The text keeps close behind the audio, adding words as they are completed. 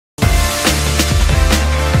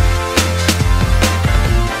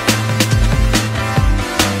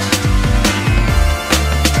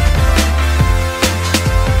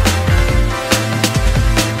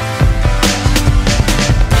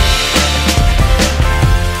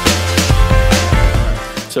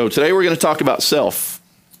So today we're going to talk about self.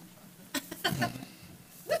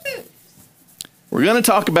 We're going to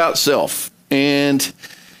talk about self. And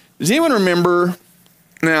does anyone remember,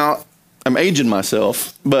 now I'm aging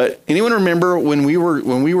myself, but anyone remember when we were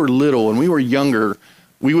little, when we were younger,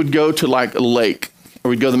 we would go to like a lake, or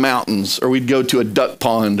we'd go to the mountains, or we'd go to a duck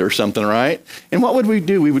pond or something, right? And what would we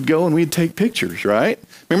do? We would go and we'd take pictures, right?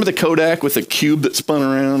 Remember the Kodak with the cube that spun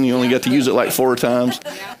around? You only got to use it like 4 times.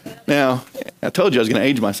 Now, I told you I was going to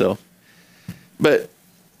age myself. But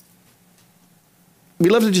we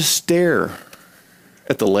love to just stare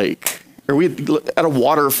at the lake, or we'd look at a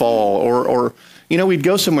waterfall, or you know, we'd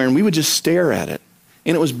go somewhere and we would just stare at it.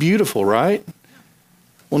 And it was beautiful, right?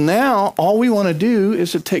 Well, now all we want to do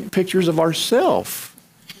is to take pictures of ourselves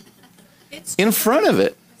in front of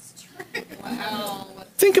it. Wow.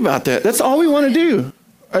 Think about that. That's all we want to do.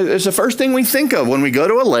 It's the first thing we think of when we go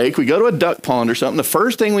to a lake, we go to a duck pond or something. The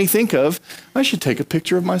first thing we think of, I should take a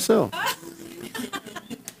picture of myself.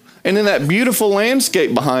 And then that beautiful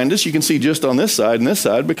landscape behind us, you can see just on this side and this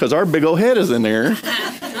side because our big old head is in there.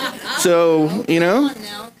 So, you know,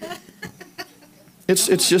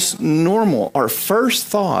 it's just normal. Our first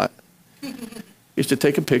thought is to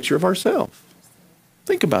take a picture of ourselves.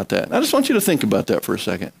 Think about that. I just want you to think about that for a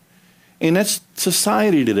second. And that's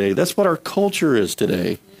society today. That's what our culture is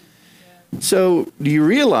today. So do you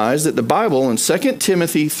realize that the Bible in 2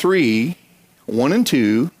 Timothy 3, 1 and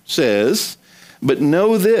 2 says, "But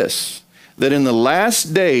know this, that in the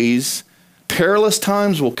last days perilous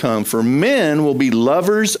times will come, for men will be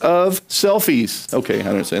lovers of selfies." Okay, I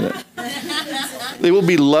didn't say that. They will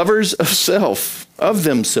be lovers of self, of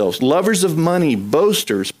themselves, lovers of money,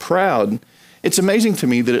 boasters, proud. It's amazing to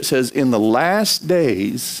me that it says in the last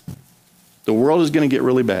days, the world is going to get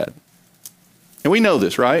really bad. And we know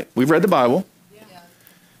this, right? We've read the Bible. Yeah.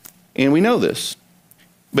 And we know this.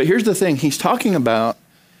 But here's the thing. He's talking about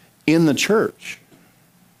in the church.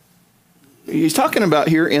 He's talking about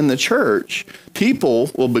here in the church,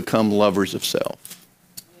 people will become lovers of self.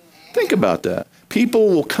 Think about that. People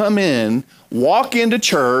will come in, walk into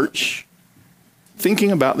church,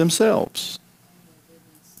 thinking about themselves.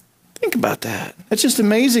 Think about that. That's just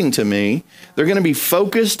amazing to me. They're going to be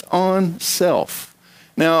focused on self.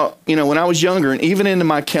 Now, you know, when I was younger, and even into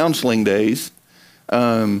my counseling days,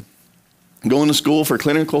 going to school for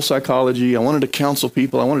clinical psychology, I wanted to counsel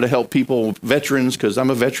people. I wanted to help people, veterans, because I'm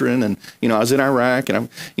a veteran, and you know, I was in Iraq, and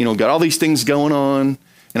I, got all these things going on,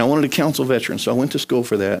 and I wanted to counsel veterans, so I went to school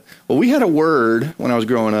for that. Well, we had a word when I was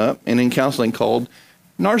growing up, and in counseling called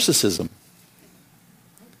narcissism.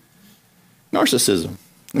 Narcissism.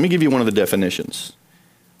 Let me give you one of the definitions.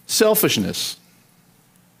 Selfishness,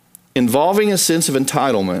 involving a sense of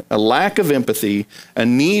entitlement, a lack of empathy, a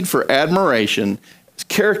need for admiration,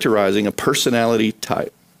 characterizing a personality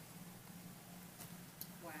type.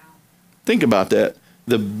 Wow. Think about that.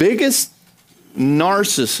 The biggest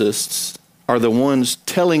narcissists are the ones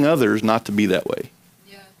telling others not to be that way.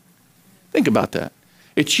 Yeah. Think about that.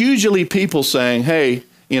 It's usually people saying, hey,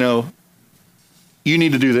 you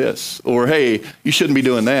need to do this, or hey, you shouldn't be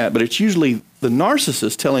doing that. But it's usually the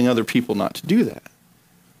narcissist telling other people not to do that.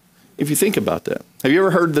 If you think about that. Have you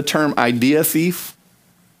ever heard the term idea thief?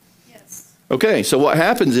 Yes. Okay, so what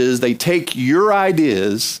happens is they take your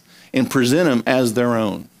ideas and present them as their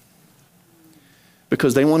own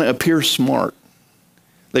because they want to appear smart.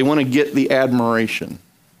 They want to get the admiration.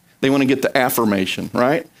 They want to get the affirmation,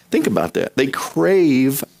 right? Think about that. They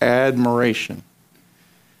crave admiration.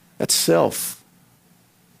 That's self.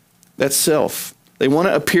 That's self. They want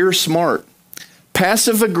to appear smart.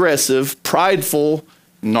 Passive-aggressive, prideful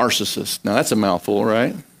narcissist. Now that's a mouthful,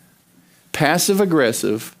 right?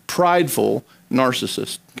 Passive-aggressive, prideful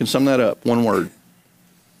narcissist. Can sum that up, one word.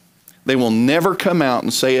 They will never come out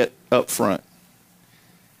and say it up front.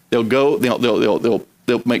 They'll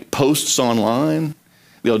make posts online.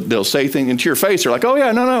 They'll say things into your face. They're like, oh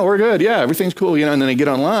yeah, no, we're good. Yeah, everything's cool. And then they get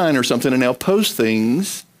online or something and they'll post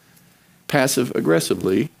things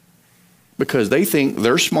passive-aggressively because they think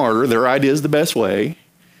they're smarter. Their idea is the best way.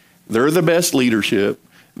 They're the best leadership.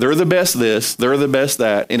 They're the best this. They're the best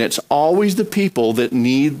that. And it's always the people that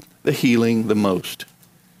need the healing the most.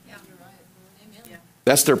 Yeah. Amen.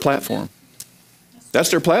 That's their platform. That's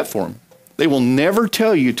their platform. They will never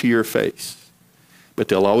tell you to your face, but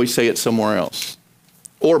they'll always say it somewhere else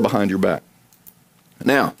or behind your back.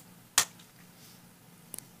 Now,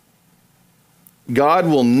 God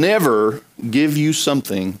will never give you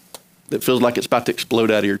something that feels like it's about to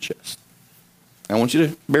explode out of your chest. I want you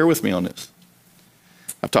to bear with me on this.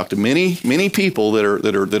 I've talked to many people that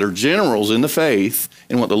are generals in the faith,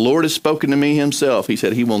 and what the Lord has spoken to me himself, he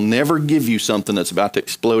said he will never give you something that's about to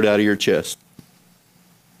explode out of your chest.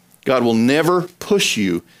 God will never push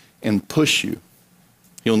you and push you.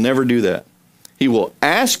 He'll never do that. He will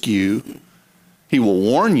ask you, he will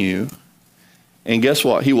warn you, and guess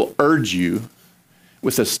what? He will urge you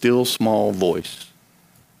with a still small voice.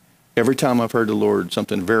 Every time I've heard the Lord,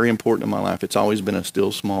 something very important in my life, it's always been a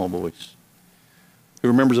still small voice. Who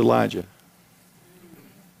remembers Elijah?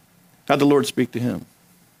 How'd the Lord speak to him?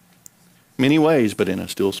 Many ways, but in a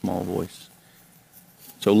still small voice.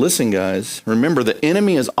 So listen, guys, remember the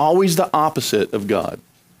enemy is always the opposite of God.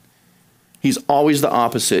 He's always the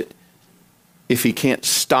opposite. If he can't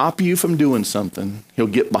stop you from doing something, he'll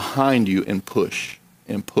get behind you and push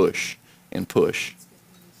and push and push.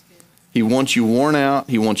 He wants you worn out.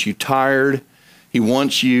 He wants you tired. He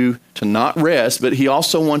wants you to not rest, but he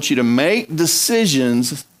also wants you to make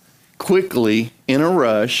decisions quickly in a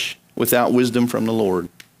rush without wisdom from the Lord.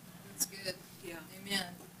 That's good. Yeah. Amen.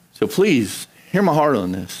 So please, hear my heart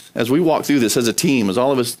on this. As we walk through this as a team, as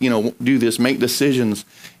all of us, do this, make decisions,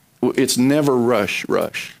 it's never rush.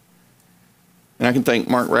 And I can thank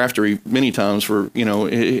Mark Raftery many times for,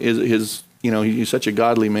 his he's such a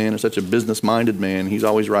godly man and such a business-minded man. He's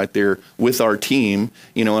always right there with our team,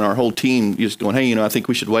 and our whole team just going, hey, I think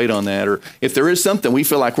we should wait on that. Or if there is something we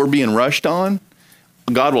feel like we're being rushed on,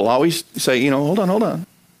 God will always say, hold on.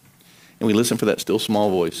 And we listen for that still small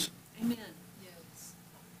voice. Amen. Yes.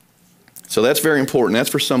 So that's very important. That's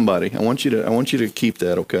for somebody. I want you to keep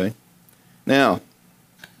that, okay? Now,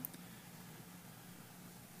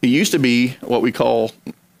 it used to be what we call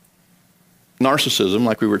narcissism,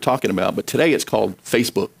 like we were talking about, but today it's called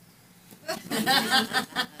Facebook.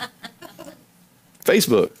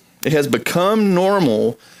 Facebook. It has become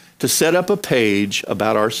normal to set up a page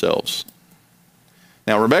about ourselves.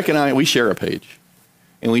 Now, Rebecca and I, we share a page.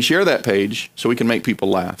 And we share that page so we can make people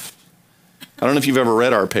laugh. I don't know if you've ever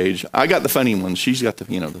read our page. I got the funny ones. She's got the,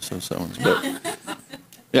 the so-so ones. But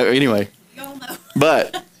yeah, anyway. Y'all know.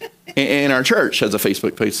 But, and our church has a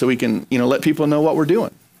Facebook page so we can, let people know what we're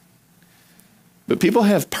doing. But people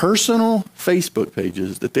have personal Facebook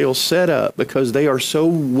pages that they'll set up because they are so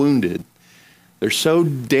wounded. They're so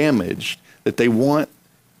damaged that they want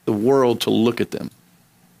the world to look at them.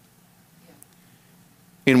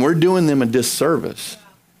 And we're doing them a disservice.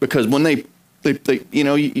 Because when they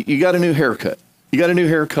you got a new haircut, you got a new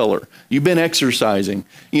hair color, you've been exercising,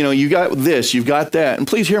 you got this, you've got that. And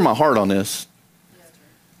please hear my heart on this.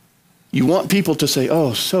 You want people to say,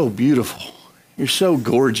 oh, so beautiful. You're so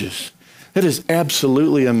gorgeous. That is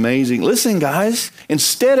absolutely amazing. Listen, guys,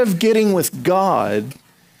 instead of getting with God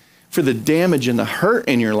for the damage and the hurt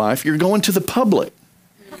in your life, you're going to the public.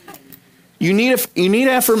 You need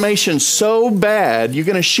affirmation so bad, you're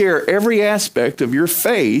going to share every aspect of your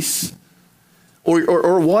face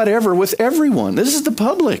or whatever with everyone. This is the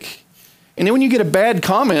public. And then when you get a bad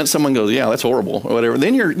comment, someone goes, yeah, that's horrible, or whatever.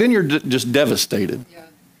 Then you're just devastated. Yeah.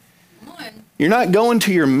 Come on. You're not going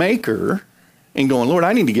to your maker and going, Lord,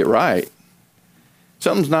 I need to get right.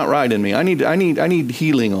 Something's not right in me. I need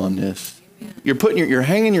healing on this. You're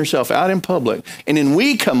hanging yourself out in public, and then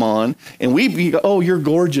we come on and we go, oh, you're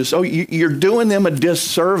gorgeous. Oh, you're doing them a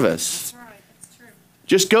disservice. That's right. That's true.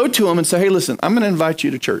 Just go to them and say, hey, listen, I'm going to invite you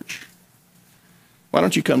to church. Why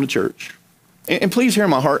don't you come to church? And please hear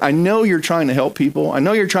my heart. I know you're trying to help people. I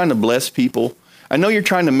know you're trying to bless people. I know you're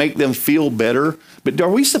trying to make them feel better. But are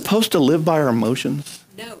we supposed to live by our emotions?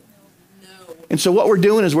 No. And so what we're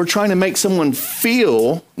doing is we're trying to make someone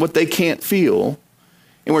feel what they can't feel.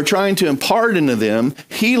 And we're trying to impart into them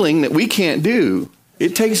healing that we can't do.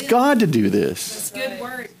 It takes God to do this. That's good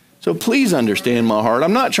word. So please understand my heart.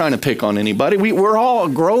 I'm not trying to pick on anybody. We're all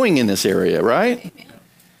growing in this area, right? Amen.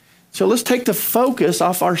 So let's take the focus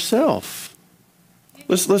off ourselves.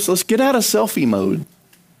 Let's get out of selfie mode.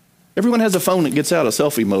 Everyone has a phone that gets out of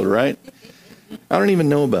selfie mode, right? I don't even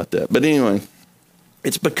know about that. But anyway,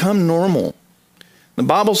 it's become normal. The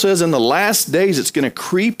Bible says in the last days it's going to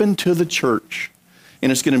creep into the church.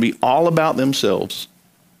 And it's going to be all about themselves.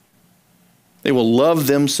 They will love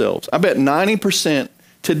themselves. I bet 90%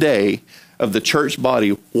 today of the church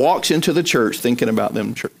body walks into the church thinking about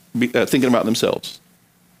themselves.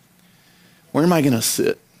 Where am I going to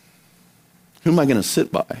sit? Who am I going to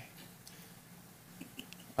sit by?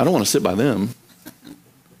 I don't want to sit by them.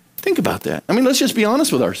 Think about that. I mean, let's just be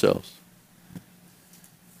honest with ourselves.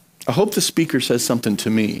 I hope the speaker says something to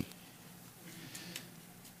me.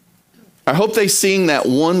 I hope they sing that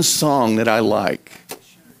one song that I like.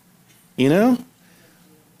 I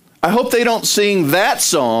hope they don't sing that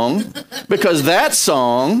song because that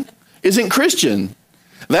song isn't Christian.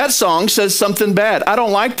 That song says something bad. I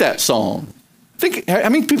don't like that song. How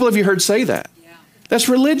many people have you heard say that? Yeah. That's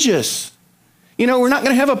religious. We're not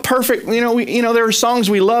going to have a perfect, there are songs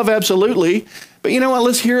we love, absolutely. But you know what?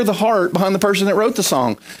 Let's hear the heart behind the person that wrote the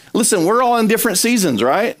song. Listen, we're all in different seasons,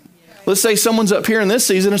 right? Let's say someone's up here in this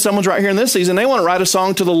season and someone's right here in this season. They want to write a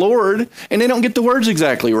song to the Lord and they don't get the words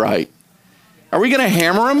exactly right. Are we going to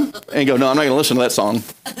hammer them and go, no, I'm not going to listen to that song?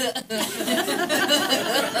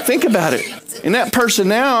 Think about it. And that person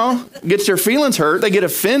now gets their feelings hurt. They get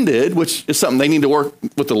offended, which is something they need to work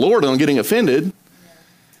with the Lord on, getting offended.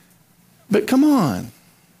 But come on.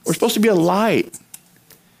 We're supposed to be a light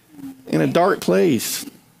in a dark place.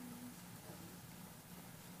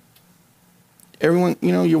 Everyone,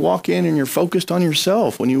 you walk in and you're focused on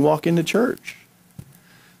yourself when you walk into church.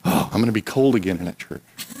 Oh, I'm going to be cold again in that church.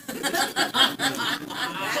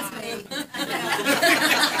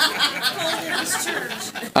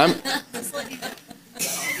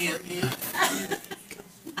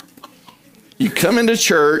 You come into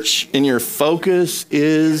church and your focus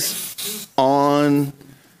is on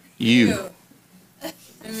you.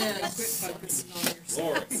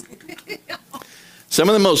 Some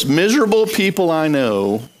of the most miserable people I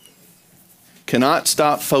know cannot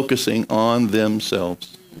stop focusing on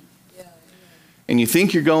themselves. And you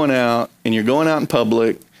think you're going out and you're going out in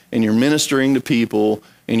public and you're ministering to people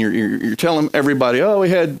and you're telling everybody, oh, I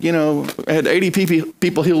had 80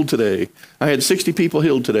 people healed today. I had 60 people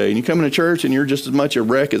healed today. And you come into church and you're just as much a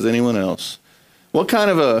wreck as anyone else. What kind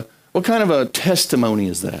of a testimony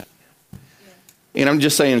is that? And I'm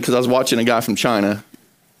just saying, because I was watching a guy from China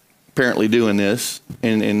apparently doing this,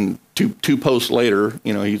 and two posts later,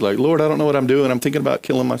 he's like, Lord, I don't know what I'm doing. I'm thinking about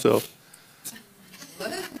killing myself.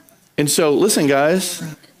 And so, listen, guys,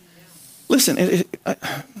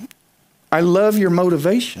 I love your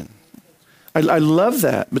motivation. I love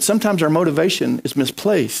that, but sometimes our motivation is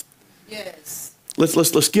misplaced. Yes.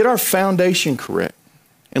 Let's get our foundation correct,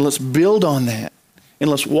 and let's build on that, and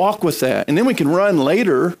let's walk with that, and then we can run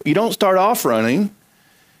later. You don't start off running,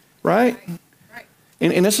 right?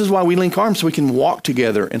 And this is why we link arms, so we can walk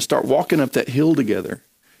together and start walking up that hill together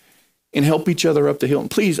and help each other up the hill. And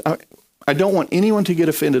please, I don't want anyone to get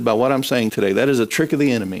offended by what I'm saying today. That is a trick of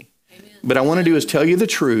the enemy. Amen. But I want to do is tell you the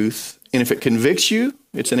truth. And if it convicts you,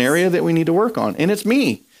 it's an area that we need to work on. And it's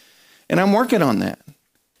me. And I'm working on that.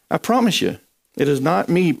 I promise you. It is not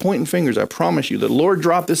me pointing fingers. I promise you. The Lord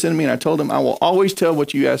dropped this in me, and I told him, I will always tell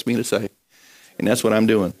what you ask me to say. And that's what I'm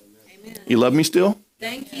doing. Amen. You love me still?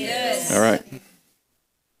 Thank you. Yes. All right.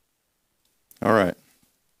 All right.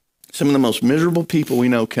 Some of the most miserable people we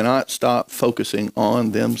know cannot stop focusing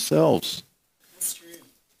on themselves. That's true.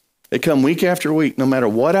 They come week after week, no matter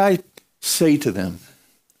what I say to them,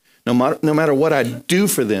 no matter what I do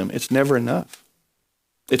for them, it's never enough.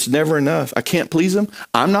 It's never enough. I can't please them.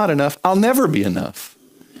 I'm not enough. I'll never be enough.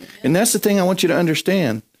 And that's the thing I want you to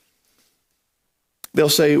understand. They'll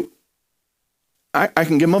say, I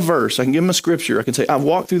can give them a verse. I can give them a scripture. I can say, I've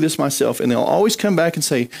walked through this myself. And they'll always come back and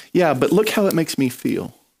say, yeah, but look how it makes me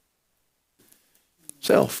feel.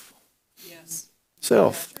 Self. Yes.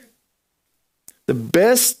 Self. The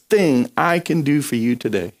best thing I can do for you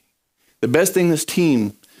today, the best thing this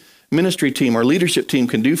team, ministry team, our leadership team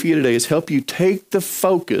can do for you today is help you take the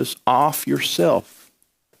focus off yourself.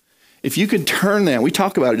 If you could turn that, we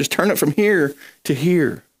talk about it, just turn it from here to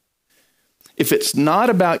here. If it's not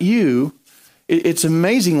about you, it's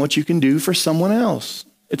amazing what you can do for someone else.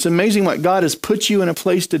 It's amazing what God has put you in a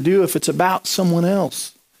place to do if it's about someone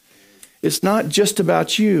else. It's not just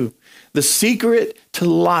about you. The secret to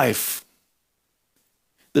life,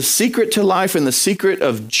 and the secret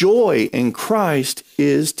of joy in Christ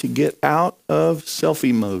is to get out of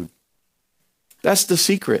selfie mode. That's the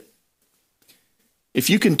secret. If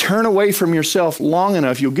you can turn away from yourself long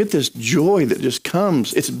enough, you'll get this joy that just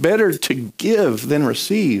comes. It's better to give than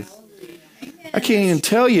receive. I can't even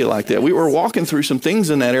tell you like that. We were walking through some things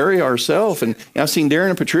in that area ourselves, and I've seen Darren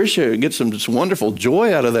and Patricia get some just wonderful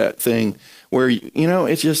joy out of that thing where,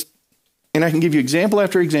 it's just, and I can give you example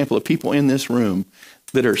after example of people in this room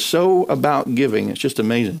that are so about giving. It's just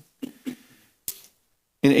amazing.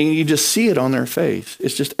 And you just see it on their face.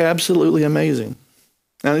 It's just absolutely amazing.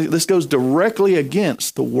 Now, this goes directly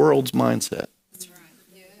against the world's mindset. That's right.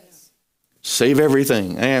 Yes. Save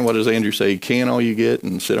everything. And what does Andrew say? Can all you get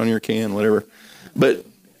and sit on your can, whatever. But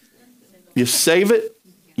you save it,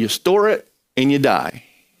 you store it, and you die.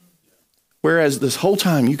 Whereas this whole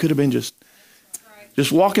time you could have been just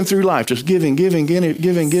walking through life, just giving.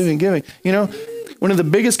 One of the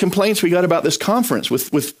biggest complaints we got about this conference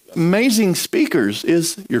with amazing speakers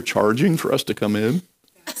is you're charging for us to come in.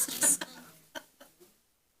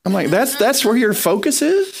 I'm like, that's where your focus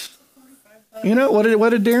is? What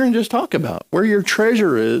did Darren just talk about? Where your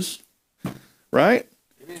treasure is, right?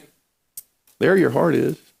 There your heart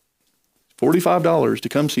is. $45 to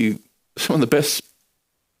come see some of the best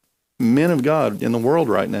men of God in the world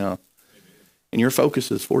right now. And your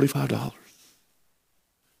focus is $45.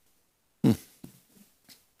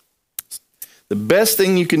 The best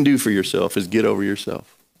thing you can do for yourself is get over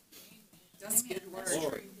yourself. That's good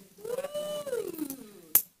word.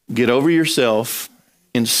 Get over yourself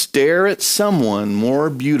and stare at someone more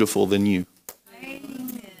beautiful than you.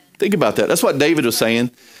 Amen. Think about that. That's what David was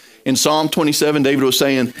saying. In Psalm 27, David was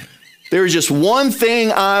saying, there is just one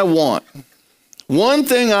thing I want. One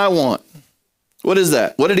thing I want. What is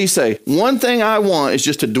that? What did he say? One thing I want is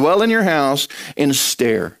just to dwell in your house and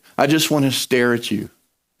stare. I just want to stare at you.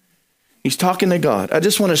 He's talking to God. I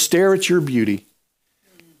just want to stare at your beauty.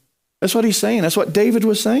 That's what he's saying. That's what David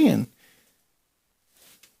was saying.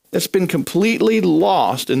 That's been completely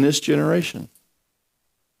lost in this generation.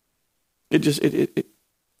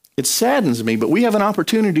 It saddens me, but we have an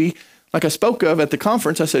opportunity, like I spoke of at the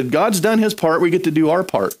conference. I said, God's done his part. We get to do our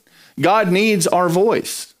part. God needs our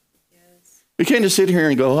voice. Yes. We can't just sit here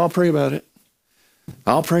and go, I'll pray about it.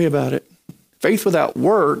 I'll pray about it. Faith without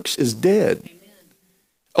works is dead. Amen.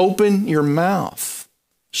 Open your mouth.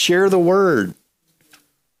 Share the word.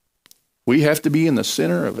 We have to be in the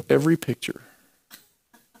center of every picture.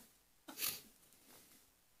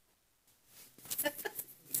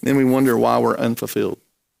 Then we wonder why we're unfulfilled.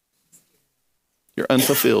 You're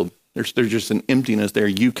unfulfilled. There's just an emptiness there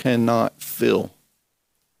you cannot fill.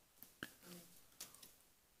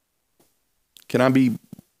 Can I be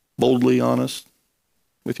boldly honest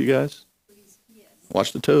with you guys? Yes.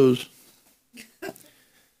 Watch the toes.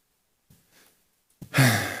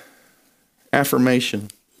 Affirmation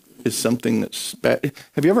is something that's bad.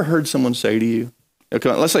 Have you ever heard someone say to you,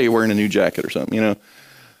 okay, let's say you're wearing a new jacket or something,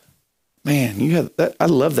 man, you have that. I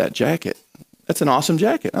love that jacket. That's an awesome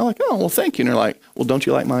jacket. I'm like, oh, well, thank you. And they're like, well, don't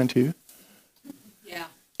you like mine too? Yeah.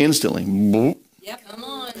 Instantly, boop, Yep. Come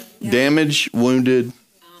on. damage, wounded,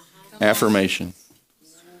 Uh-huh. affirmation.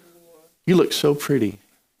 You look so pretty.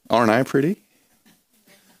 Aren't I pretty?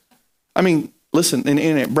 I mean, listen, and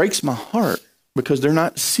it breaks my heart because they're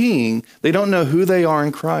not seeing, they don't know who they are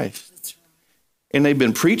in Christ. That's right. And they've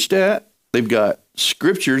been preached at. They've got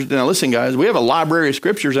scriptures. Now, listen, guys, we have a library of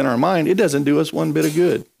scriptures in our mind. It doesn't do us one bit of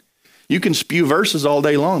good. You can spew verses all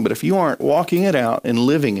day long, but if you aren't walking it out and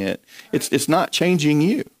living it, it's not changing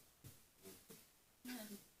you.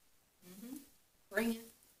 Mm-hmm. Bring it.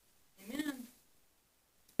 Amen.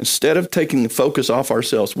 Instead of taking the focus off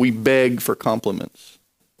ourselves, we beg for compliments.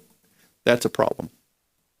 That's a problem.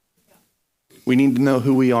 We need to know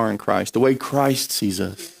who we are in Christ, the way Christ sees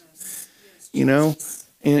us.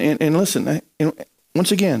 And listen,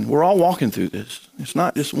 once again, we're all walking through this. It's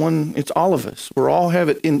not just one, it's all of us. We all have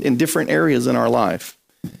it in different areas in our life.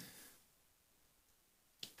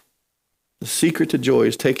 The secret to joy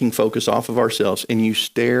is taking focus off of ourselves and you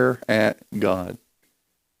stare at God.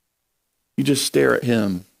 You just stare at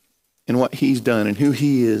him and what he's done and who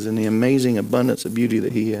he is and the amazing abundance of beauty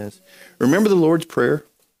that he has. Remember the Lord's Prayer?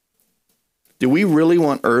 Do we really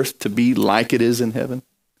want earth to be like it is in heaven?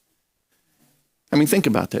 I mean, think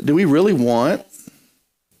about that. Do we really want?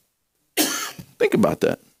 Think about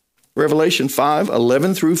that. Revelation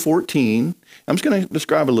 5:11 through 14. I'm just going to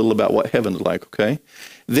describe a little about what heaven's like, okay?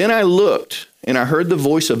 Then I looked, and I heard the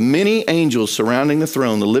voice of many angels surrounding the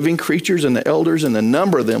throne, the living creatures and the elders, and the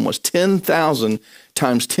number of them was 10,000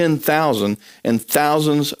 times 10,000 and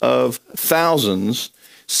thousands of thousands,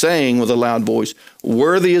 saying with a loud voice,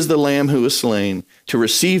 worthy is the Lamb who was slain to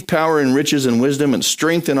receive power and riches and wisdom and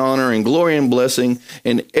strength and honor and glory and blessing.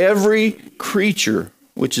 And every creature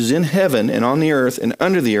which is in heaven and on the earth and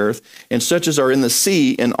under the earth, and such as are in the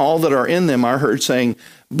sea and all that are in them, I heard saying,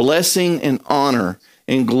 blessing and honor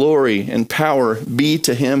and glory and power be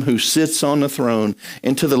to him who sits on the throne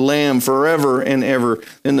and to the Lamb forever and ever.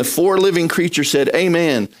 And the four living creatures said,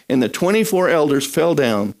 amen. And the 24 elders fell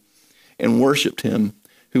down and worshiped him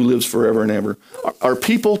who lives forever and ever. Are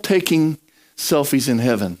people taking selfies in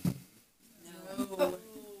heaven? No.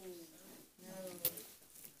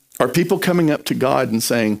 Are people coming up to God and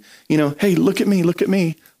saying, hey, look at me,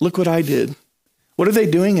 look what I did. What are they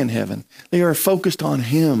doing in heaven? They are focused on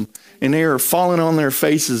him, and they are falling on their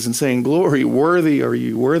faces and saying, glory, worthy are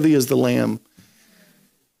you, worthy is the Lamb.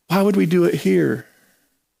 Why would we do it here?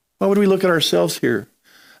 Why would we look at ourselves here?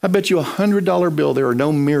 I bet you $100 bill there are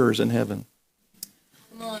no mirrors in heaven.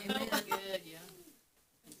 Come on. Amen. Good, yeah.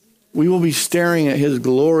 We will be staring at his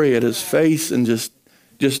glory, at his face, and just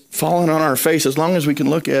falling on our face as long as we can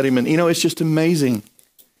look at him. And, it's just amazing.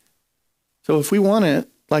 So if we want it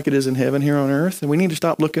like it is in heaven here on earth, then we need to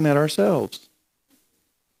stop looking at ourselves.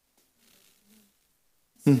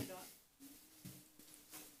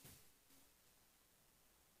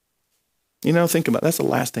 You know, think about it. That's the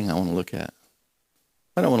last thing I want to look at.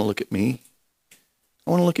 I don't want to look at me.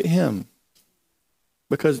 I want to look at him.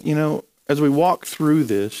 Because, you know, as we walk through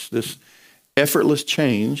this effortless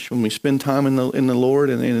change, when we spend time in the Lord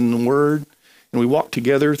and in the Word, and we walk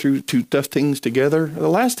together through tough things together, the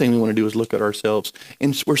last thing we want to do is look at ourselves.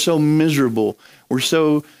 And we're so miserable. We're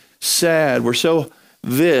so sad. We're so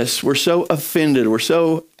we're so offended. We're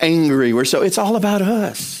so angry. It's all about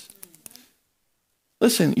us.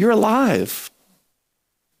 Listen, you're alive.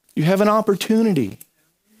 You have an opportunity.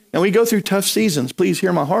 Now, we go through tough seasons. Please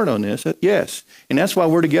hear my heart on this. Yes. And that's why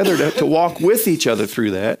we're together to walk with each other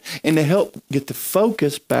through that and to help get the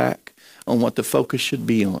focus back on what the focus should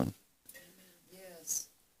be on. Yes.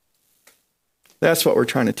 That's what we're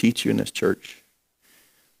trying to teach you in this church.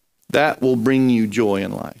 That will bring you joy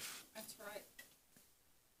in life. That's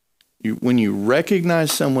right. When you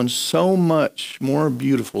recognize someone so much more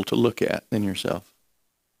beautiful to look at than yourself.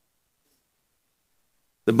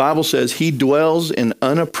 The Bible says he dwells in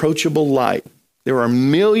unapproachable light. There are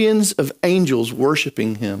millions of angels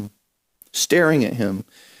worshiping him, staring at him.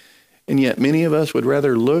 And yet many of us would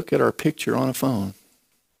rather look at our picture on a phone.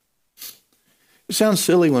 It sounds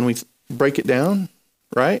silly when we break it down,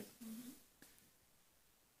 right?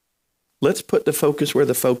 Let's put the focus where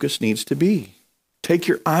the focus needs to be. Take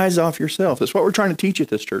your eyes off yourself. That's what we're trying to teach at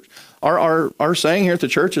this church. Our saying here at the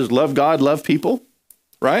church is love God, love people,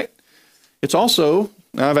 right? It's also,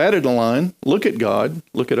 now I've added a line, look at God,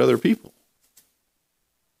 look at other people.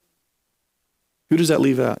 Who does that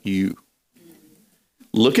leave out? You.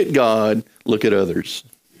 Look at God, look at others.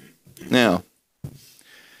 Now,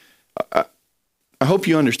 I hope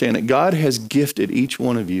you understand that God has gifted each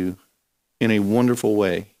one of you in a wonderful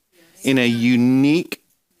way, in a unique,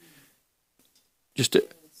 just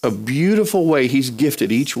a beautiful way. He's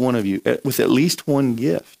gifted each one of you with at least one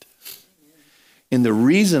gift. And the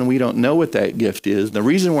reason we don't know what that gift is, the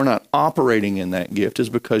reason we're not operating in that gift is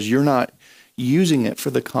because you're not using it for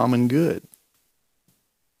the common good.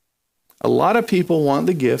 A lot of people want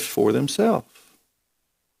the gift for themselves.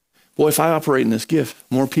 Boy, if I operate in this gift,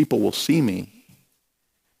 more people will see me.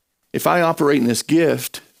 If I operate in this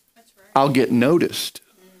gift, I'll get noticed.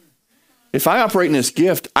 If I operate in this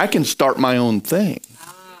gift, I can start my own thing.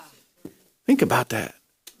 Think about that.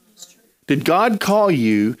 Did God call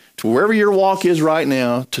you to wherever your walk is right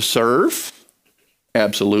now to serve?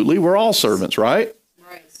 Absolutely. We're all servants, right?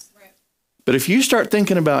 Right. But if you start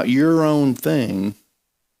thinking about your own thing,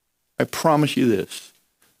 I promise you this,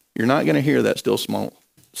 you're not going to hear that still small,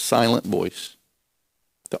 silent voice.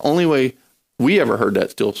 The only way we ever heard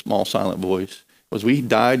that still small, silent voice was we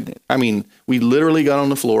died. I mean, we literally got on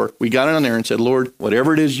the floor. We got on there and said, Lord,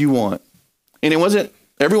 whatever it is you want. And it wasn't,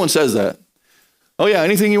 everyone says that. Oh yeah,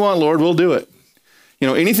 anything you want, Lord, we'll do it. You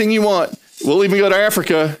know, anything you want. We'll even go to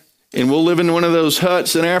Africa and we'll live in one of those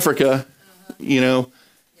huts in Africa. You know,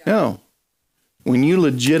 no. When you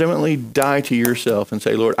legitimately die to yourself and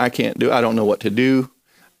say, Lord, I can't do, I don't know what to do.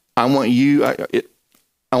 I want you,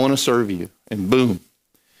 I want to serve you. And boom.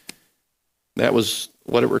 That was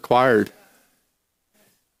what it required.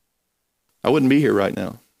 I wouldn't be here right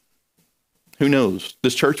now. Who knows?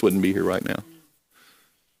 This church wouldn't be here right now.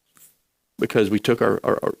 Because we took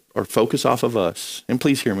our focus off of us. And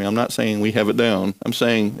please hear me, I'm not saying we have it down. I'm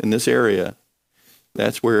saying in this area,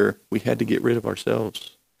 that's where we had to get rid of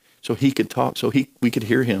ourselves. So he could talk, so we could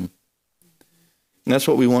hear him. And that's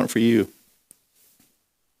what we want for you.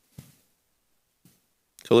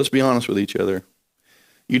 So let's be honest with each other.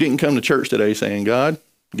 You didn't come to church today saying, God,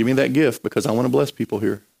 give me that gift because I want to bless people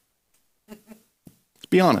here. Let's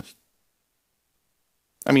be honest.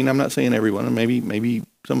 I mean, I'm not saying everyone, maybe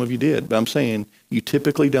some of you did, but I'm saying you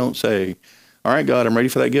typically don't say, all right, God, I'm ready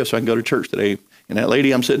for that gift so I can go to church today. And that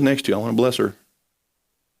lady I'm sitting next to, I want to bless her.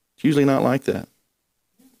 It's usually not like that.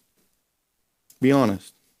 Be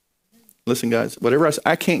honest. Listen, guys, whatever I say,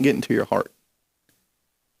 I can't get into your heart,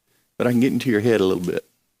 but I can get into your head a little bit.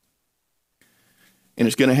 And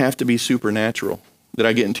it's going to have to be supernatural that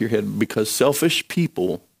I get into your head because selfish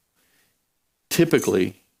people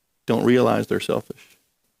typically don't realize they're selfish.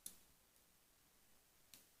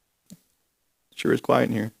 Sure is quiet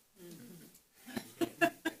in here.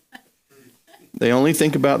 They only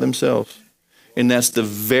think about themselves. And that's the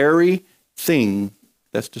very thing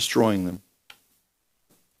that's destroying them.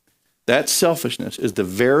 That selfishness is the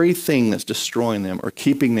very thing that's destroying them or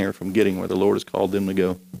keeping them from getting where the Lord has called them to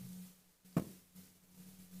go.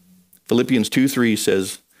 Philippians 2:3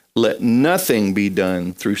 says, let nothing be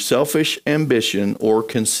done through selfish ambition or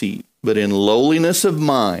conceit, but in lowliness of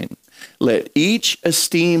mind, let each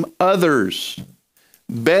esteem others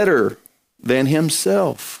better than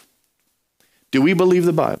himself. Do we believe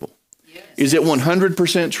the Bible? Yes. Is it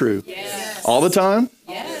 100% true? Yes. All the time?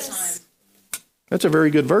 Yes. That's a very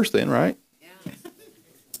good verse then, right?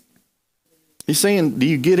 He's saying, do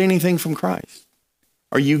you get anything from Christ?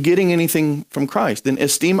 Are you getting anything from Christ? Then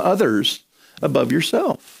esteem others above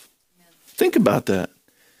yourself. Think about that.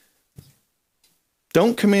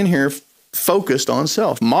 Don't come in here focused on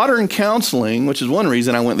self. Modern counseling, which is one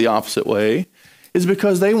reason I went the opposite way, is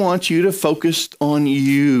because they want you to focus on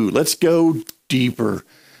you. Let's go deeper.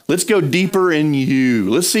 Let's go deeper in you.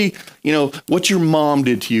 Let's see, what your mom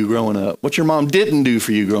did to you growing up, what your mom didn't do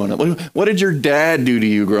for you growing up. What did your dad do to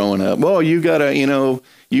you growing up? Well, you got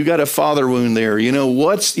a father wound there.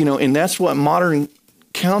 And that's what modern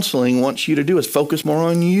counseling wants you to do, is focus more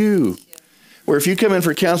on you. Where if you come in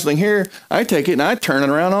for counseling here, I take it and I turn it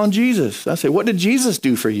around on Jesus. I say, what did Jesus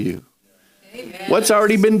do for you? Amen. What's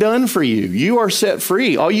already been done for you? You are set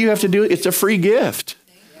free. All you have to do, it's a free gift.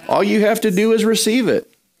 All you have to do is receive it.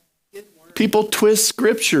 People twist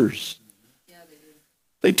scriptures.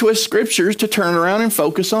 They twist scriptures to turn around and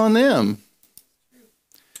focus on them.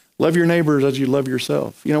 Love your neighbors as you love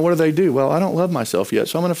yourself. What do? Well, I don't love myself yet,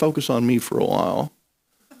 so I'm going to focus on me for a while.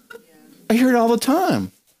 I hear it all the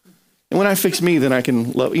time. And when I fix me, then I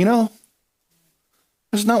can love,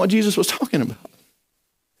 that's not what Jesus was talking about.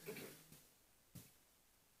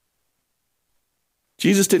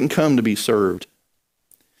 Jesus didn't come to be served.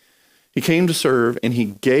 He came to serve, and he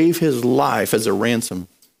gave his life as a ransom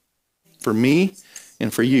for me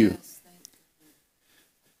and for you.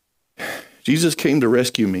 Jesus came to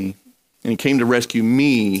rescue me, and he came to rescue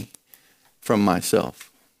me from myself.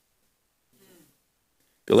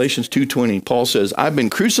 Galatians 2:20, Paul says, I've been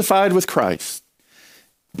crucified with Christ.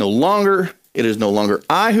 It is no longer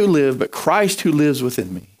I who live, but Christ who lives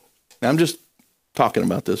within me. Now, I'm just talking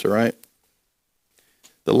about this, all right?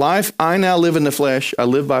 The life I now live in the flesh, I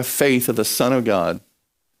live by faith of the Son of God.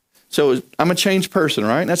 So I'm a changed person,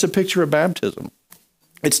 right? That's a picture of baptism.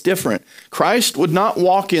 It's different. Christ would not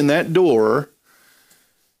walk in that door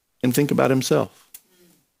and think about himself.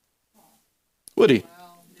 Would he?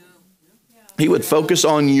 He would focus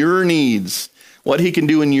on your needs, what he can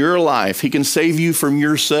do in your life. He can save you from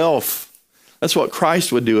yourself. That's what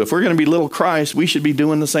Christ would do. If we're going to be little Christ, we should be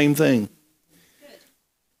doing the same thing.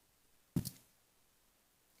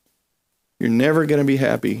 You're never going to be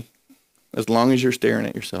happy as long as you're staring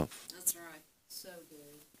at yourself. That's right. So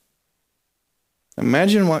good.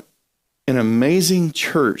 Imagine what an amazing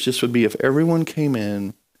church this would be if everyone came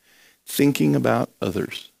in thinking about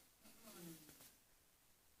others.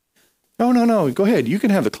 No. Go ahead. You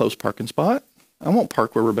can have the close parking spot. I won't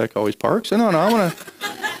park where Rebecca always parks. No, I want to.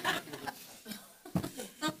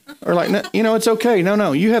 Or like, no, it's okay.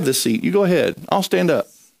 No, you have the seat. You go ahead. I'll stand up.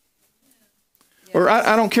 Or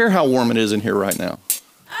I don't care how warm it is in here right now.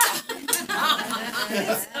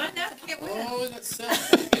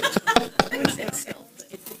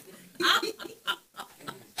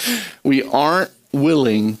 We aren't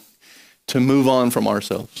willing to move on from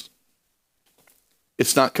ourselves.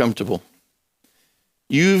 It's not comfortable.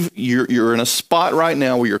 You're in a spot right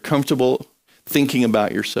now where you're comfortable thinking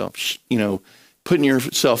about yourself, putting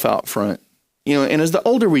yourself out front. And as the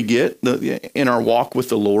older we get in our walk with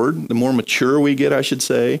the Lord, the more mature we get, I should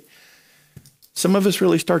say, some of us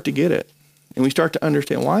really start to get it. And we start to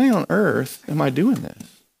understand, why on earth am I doing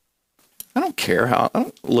this? I don't care how I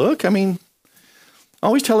don't look. I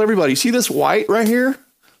always tell everybody, see this white right here?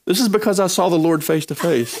 This is because I saw the Lord face to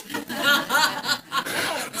face.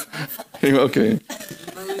 Anyway, okay.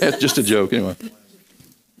 That's just a joke anyway.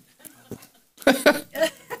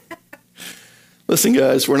 Listen,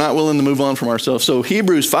 guys, we're not willing to move on from ourselves. So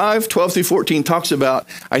Hebrews 5:12-14 talks about,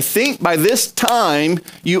 I think by this time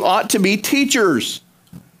you ought to be teachers.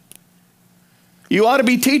 You ought to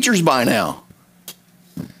be teachers by now.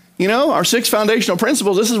 Our 6 foundational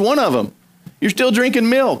principles, this is one of them. You're still drinking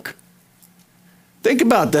milk. Think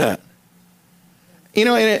about that.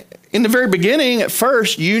 In the very beginning, at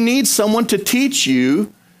first, you need someone to teach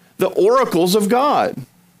you the oracles of God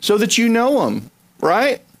so that you know them,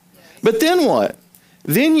 right? But then what?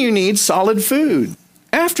 Then you need solid food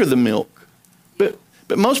after the milk. But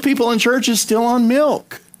most people in church is still on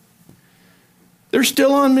milk. They're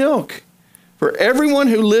still on milk. For everyone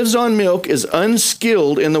who lives on milk is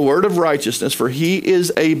unskilled in the word of righteousness, for he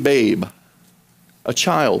is a babe, a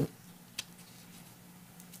child.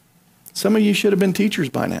 Some of you should have been teachers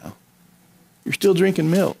by now. You're still drinking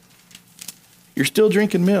milk. You're still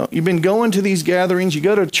drinking milk. You've been going to these gatherings. You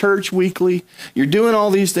go to church weekly. You're doing all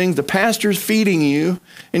these things. The pastor's feeding you.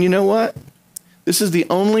 And you know what? This is the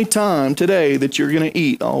only time today that you're going to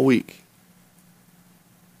eat all week.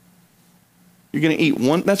 You're going to eat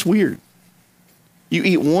one. That's weird. You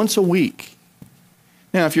eat once a week.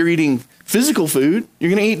 Now, if you're eating physical food, you're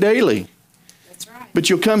going to eat daily. That's right. But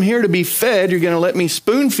you'll come here to be fed. You're going to let me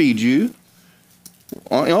spoon feed you.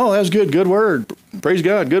 Oh, that's good. Good word. Praise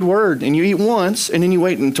God. Good word. And you eat once, and then you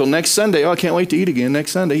wait until next Sunday. Oh, I can't wait to eat again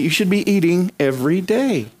next Sunday. You should be eating every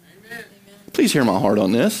day. Amen. Please hear my heart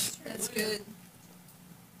on this. That's good.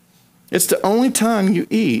 It's the only time you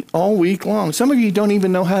eat all week long. Some of you don't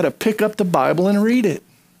even know how to pick up the Bible and read it.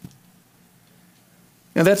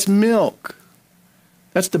 Now, that's milk.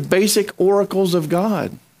 That's the basic oracles of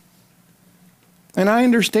God. And I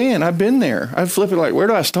understand. I've been there. I flip it like, where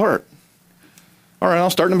do I start? All right, I'll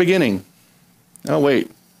start in the beginning. Oh,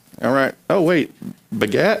 wait. All right. Oh, wait.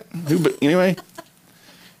 Begat? Anyway.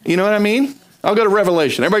 You know what I mean? I'll go to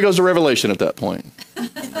Revelation. Everybody goes to Revelation at that point.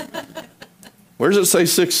 Where does it say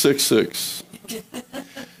 666?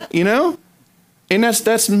 You know? And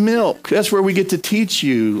that's milk. That's where we get to teach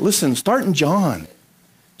you. Listen, start in John.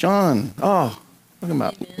 John. Oh, talking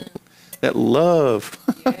about that love.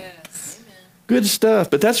 Yes. Good stuff.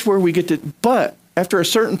 But that's where we get to. But after a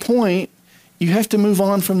certain point, you have to move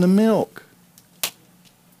on from the milk.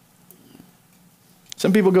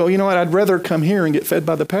 Some people go, you know what, I'd rather come here and get fed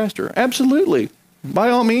by the pastor. Absolutely. By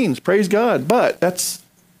all means. Praise God. But that's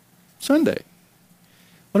Sunday.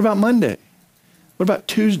 What about Monday? What about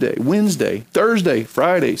Tuesday, Wednesday, Thursday,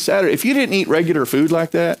 Friday, Saturday? If you didn't eat regular food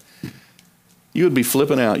like that, you would be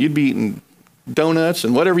flipping out. You'd be eating donuts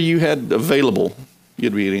and whatever you had available,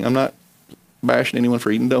 you'd be eating. I'm not bashing anyone for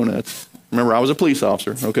eating donuts. Remember, I was a police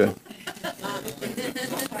officer. Okay.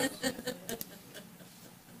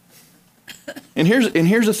 And here's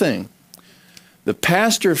the thing. The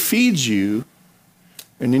pastor feeds you,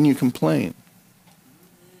 and then you complain.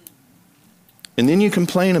 And then you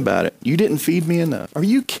complain about it. You didn't feed me enough. Are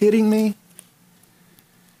you kidding me?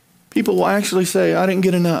 People will actually say, I didn't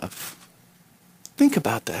get enough. Think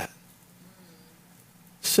about that.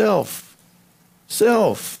 Self.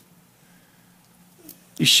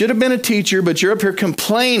 You should have been a teacher, but you're up here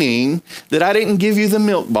complaining that I didn't give you the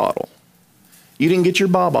milk bottle. You didn't get your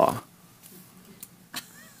baba.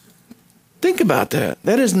 Think about that.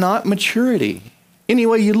 That is not maturity. Any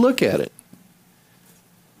way you look at it.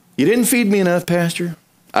 You didn't feed me enough, Pastor.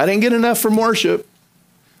 I didn't get enough from worship.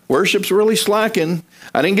 Worship's really slacking.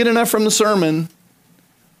 I didn't get enough from the sermon.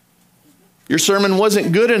 Your sermon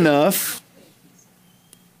wasn't good enough.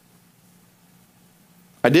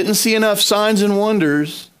 I didn't see enough signs and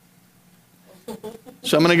wonders.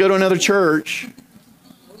 So I'm going to go to another church.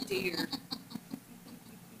 Oh, dear.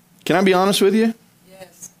 Can I be honest with you?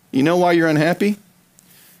 Yes. You know why you're unhappy?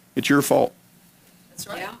 It's your fault. That's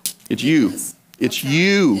right. Yeah. It's you. It is. It's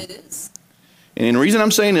you. It is. And the reason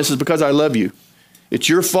I'm saying this is because I love you. It's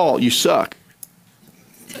your fault. You suck.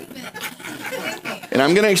 And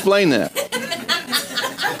I'm going to explain that.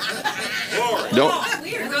 Don't.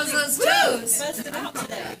 Here goes those toes. Busted out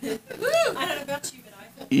today. I don't know about you, but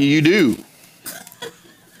I feel You do.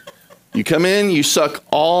 You come in, you suck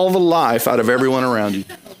all the life out of everyone around you.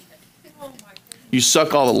 oh my goodness. You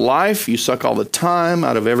suck all the life, you suck all the time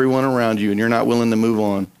out of everyone around you, and you're not willing to move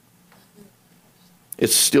on.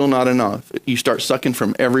 It's still not enough. You start sucking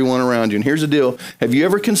from everyone around you. And here's the deal. Have you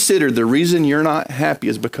ever considered the reason you're not happy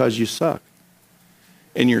is because you suck?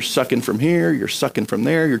 And you're sucking from here, you're sucking from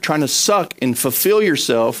there. You're trying to suck and fulfill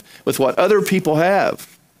yourself with what other people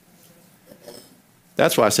have.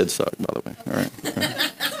 That's why I said suck, by the way. All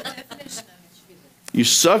right. You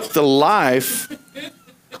suck the life.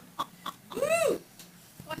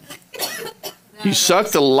 You suck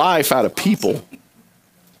the life out of people.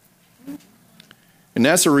 And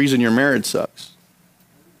that's the reason your marriage sucks.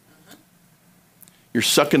 You're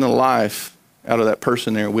sucking the life out of that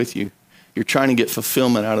person there with you. You're trying to get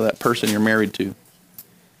fulfillment out of that person you're married to.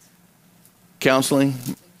 Counseling,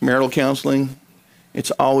 marital counseling,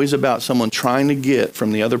 it's always about someone trying to get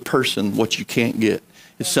from the other person what you can't get.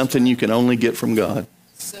 It's something you can only get from God.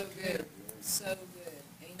 So good. So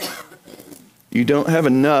good. Amen. You don't have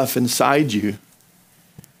enough inside you.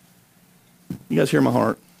 You guys hear my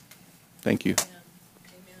heart? Thank you.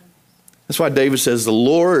 Amen. That's why David says, the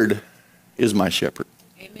Lord is my shepherd.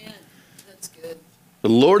 Amen. That's good. The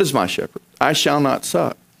Lord is my shepherd. I shall not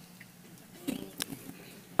suck.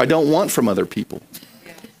 I don't want from other people.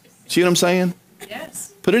 Yeah. See what I'm saying?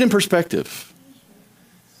 Yes. Put it in perspective.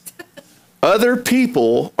 Other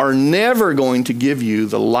people are never going to give you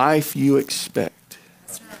the life you expect.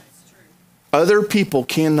 That's right. It's true. Other people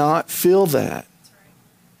cannot fill that. That's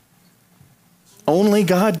right. Only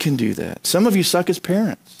God can do that. Some of you suck as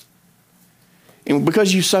parents. And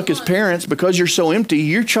because you suck as parents, because you're so empty,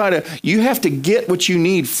 you have to get what you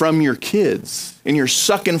need from your kids. And you're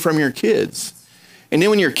sucking from your kids. And then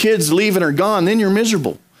when your kids leave and are gone, then you're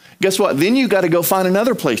miserable. Guess what? Then you got to go find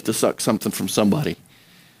another place to suck something from somebody.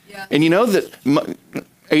 Yeah. And you know that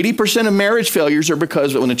 80% of marriage failures are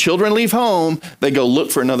because when the children leave home, they go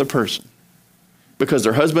look for another person. Because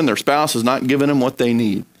their husband, their spouse is not giving them what they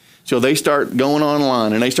need. So they start going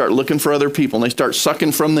online and they start looking for other people and they start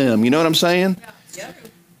sucking from them. You know what I'm saying? Yeah.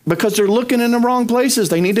 Because they're looking in the wrong places.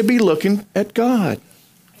 They need to be looking at God.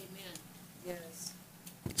 Amen. Yes.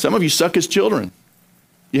 Some of you suck as children.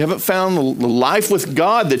 You haven't found the life with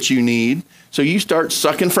God that you need, so you start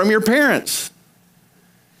sucking from your parents.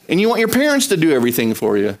 And you want your parents to do everything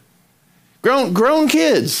for you. Grown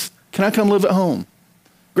kids, can I come live at home?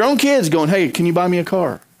 Grown kids going, hey, can you buy me a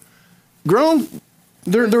car?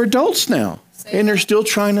 They're adults now, and they're still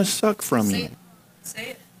trying to suck from Say you. it. Say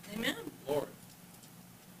it. Amen. Lord.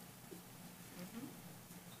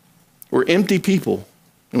 We're empty people,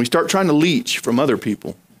 and we start trying to leech from other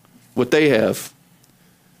people what they have.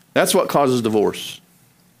 That's what causes divorce.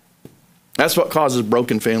 That's what causes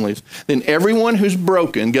broken families. Then everyone who's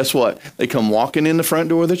broken, guess what? They come walking in the front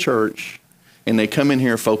door of the church, and they come in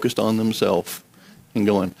here focused on themselves and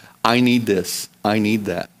going, I need this, I need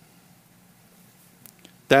that.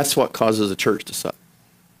 That's what causes the church to suck.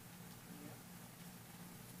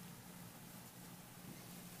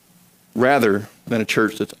 Rather than a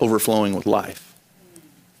church that's overflowing with life.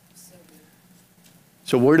 So good.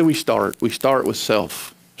 So where do we start? We start with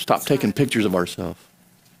self. Stop taking pictures of ourselves.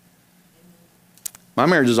 My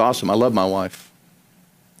marriage is awesome. I love my wife.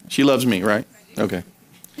 She loves me, right? Okay.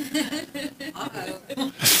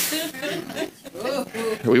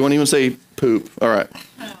 We won't even say poop. All right.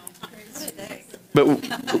 But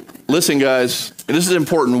listen, guys, this is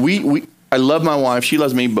important. I love my wife. She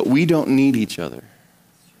loves me, but we don't need each other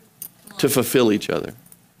to fulfill each other.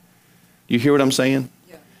 You hear what I'm saying?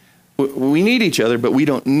 Yeah. We need each other, but we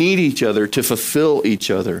don't need each other to fulfill each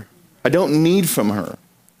other. I don't need from her.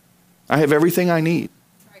 I have everything I need.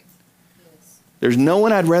 Right. Yes. There's no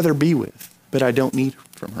one I'd rather be with, but I don't need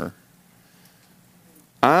from her.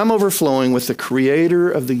 I'm overflowing with the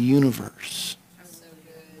creator of the universe. So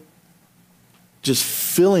good. Just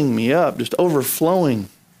filling me up, just overflowing.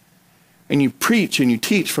 And you preach and you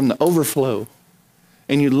teach from the overflow.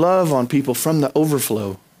 And you love on people from the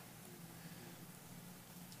overflow.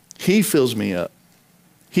 He fills me up.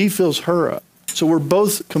 He fills her up. So we're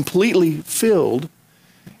both completely filled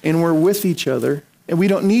and we're with each other and we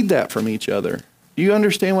don't need that from each other. Do you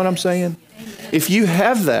understand what I'm saying? If you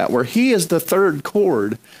have that where he is the third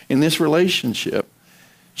chord in this relationship,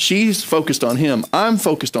 she's focused on him, I'm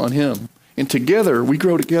focused on him, and together we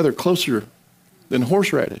grow together closer than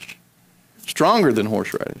horseradish, stronger than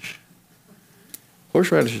horseradish.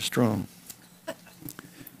 Horseradish is strong.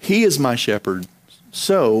 He is my shepherd,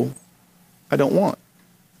 so I don't want.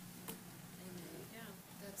 Yeah,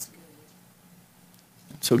 that's good.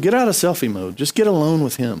 So get out of selfie mode. Just get alone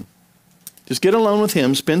with him. Just get alone with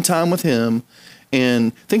him, spend time with him,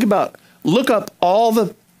 and look up all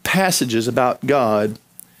the passages about God,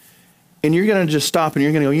 and you're going to just stop and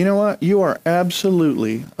you're going to go, you know what? You are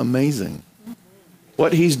absolutely amazing.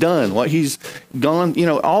 What he's done, what he's gone,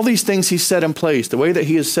 all these things he's set in place, the way that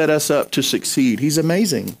he has set us up to succeed. He's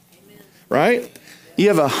amazing, right? You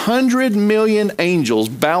have 100 million angels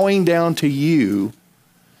bowing down to you,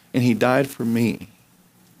 and he died for me.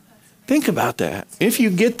 Think about that. If you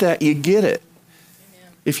get that, you get it.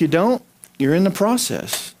 If you don't, you're in the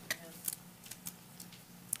process.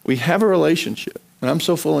 We have a relationship, and I'm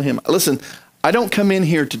so full of him. Listen, I don't come in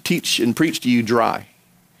here to teach and preach to you dry.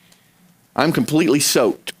 I'm completely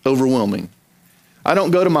soaked, overwhelming. I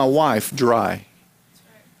don't go to my wife dry.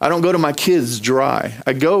 I don't go to my kids dry.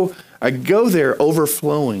 I go there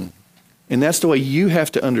overflowing. And that's the way you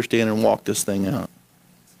have to understand and walk this thing out.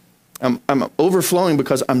 I'm overflowing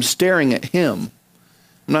because I'm staring at him.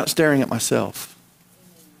 I'm not staring at myself.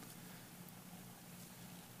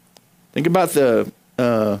 Think about the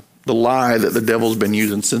lie that the devil's been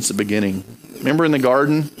using since the beginning. Remember in the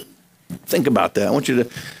garden? Think about that. I want you to...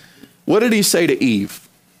 What did he say to Eve?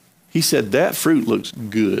 He said, that fruit looks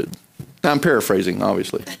good. Now, I'm paraphrasing,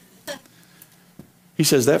 obviously. He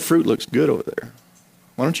says, that fruit looks good over there.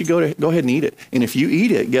 Why don't you go ahead and eat it? And if you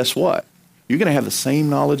eat it, guess what? You're going to have the same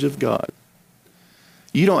knowledge of God.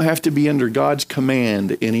 You don't have to be under God's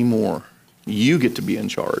command anymore. You get to be in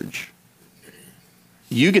charge.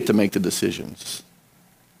 You get to make the decisions.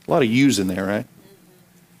 A lot of yous in there, right?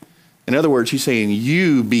 In other words, he's saying,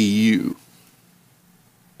 you be you.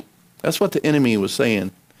 That's what the enemy was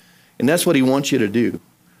saying. And that's what he wants you to do.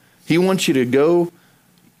 He wants you to go,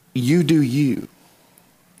 you do you.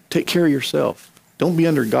 Take care of yourself. Don't be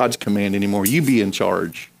under God's command anymore. You be in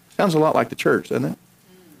charge. Sounds a lot like the church, doesn't it?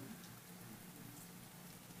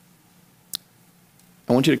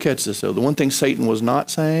 want you to catch this though. The one thing Satan was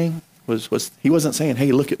not saying was he wasn't saying,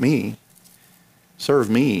 hey, look at me,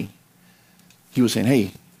 serve me. He was saying,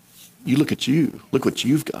 hey, you look at you. Look what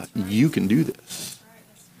you've got. You can do this.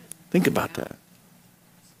 Think about that.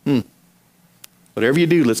 Whatever you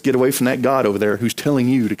do, let's get away from that God over there who's telling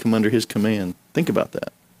you to come under his command. Think about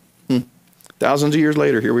that. Thousands of years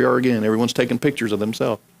later, here we are again. Everyone's taking pictures of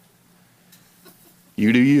themselves.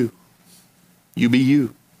 You do you. You be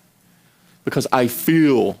you. Because I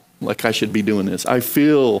feel like I should be doing this. I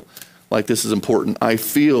feel like this is important. I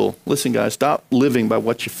feel. Listen, guys, stop living by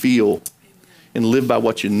what you feel and live by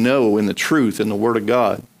what you know in the truth and the Word of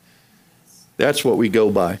God. That's what we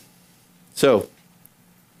go by. So,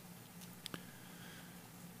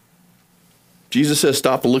 Jesus says,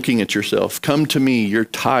 stop looking at yourself. Come to me. You're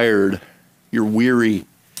tired. You're weary.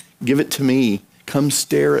 Give it to me. Come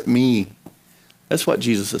stare at me. That's what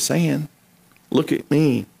Jesus is saying. Look at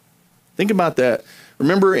me. Think about that.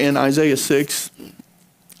 Remember in Isaiah 6,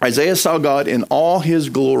 Isaiah saw God in all his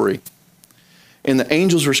glory. And the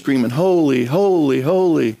angels were screaming, holy, holy,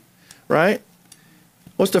 holy. Right?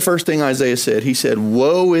 What's the first thing Isaiah said? He said,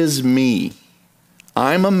 woe is me.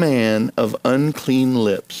 I'm a man of unclean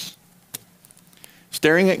lips.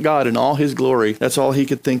 Staring at God in all his glory, that's all he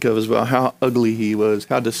could think of as well. How ugly he was,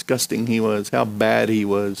 how disgusting he was, how bad he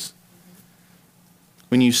was.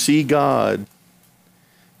 When you see God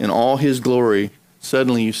in all his glory,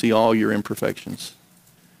 suddenly you see all your imperfections.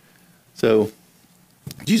 So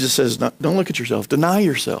Jesus says, don't look at yourself. Deny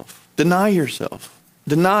yourself. Deny yourself.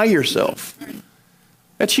 Deny yourself.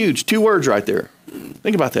 That's huge. 2 words right there.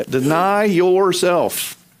 Think about that. Deny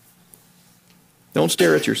yourself. Don't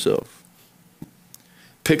stare at yourself.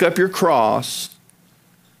 Pick up your cross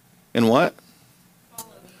and what?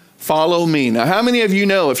 Follow me. Now, how many of you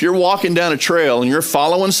know if you're walking down a trail and you're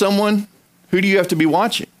following someone, who do you have to be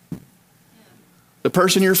watching? The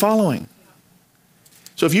person you're following.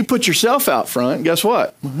 So if you put yourself out front, guess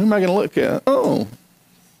what? Who am I going to look at? Oh,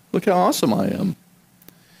 look how awesome I am.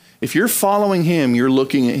 If you're following him, you're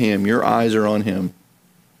looking at him. Your eyes are on him.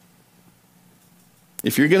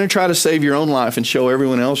 If you're going to try to save your own life and show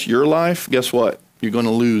everyone else your life, guess what? You're going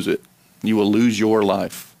to lose it. You will lose your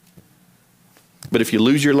life. But if you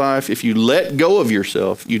lose your life, if you let go of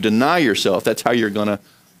yourself, you deny yourself, that's how you're going to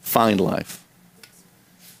find life.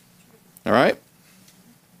 All right?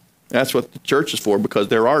 That's what the church is for, because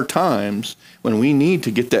there are times when we need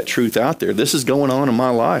to get that truth out there. This is going on in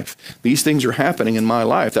my life. These things are happening in my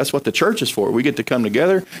life. That's what the church is for. We get to come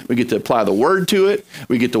together. We get to apply the word to it.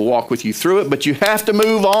 We get to walk with you through it. But you have to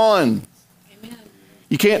move on. Amen.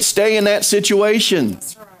 You can't stay in that situation.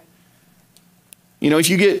 That's right. If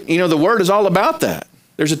you get, the word is all about that.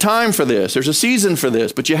 There's a time for this. There's a season for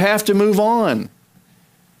this. But you have to move on.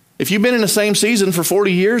 If you've been in the same season for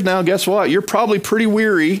 40 years now, guess what? You're probably pretty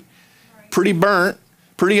weary, pretty burnt,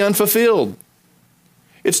 pretty unfulfilled.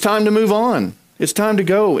 It's time to move on. It's time to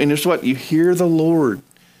go. And it's what? You hear the Lord.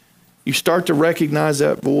 You start to recognize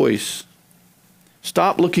that voice.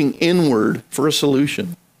 Stop looking inward for a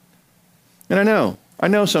solution. And I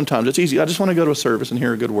know sometimes it's easy. I just want to go to a service and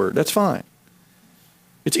hear a good word. That's fine.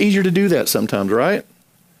 It's easier to do that sometimes, right?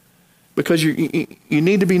 Because you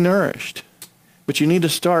need to be nourished. But you need to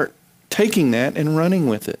start taking that and running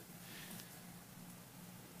with it.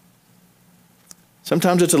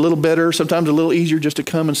 Sometimes it's a little better, sometimes a little easier just to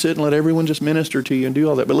come and sit and let everyone just minister to you and do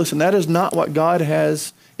all that. But listen, that is not what God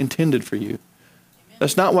has intended for you.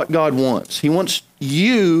 That's not what God wants. He wants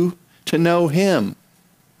you to know him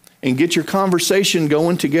and get your conversation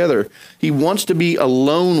going together. He wants to be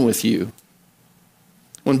alone with you.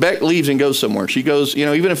 When Beck leaves and goes somewhere, she goes,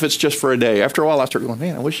 even if it's just for a day, after a while I start going,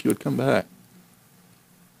 man, I wish she would come back.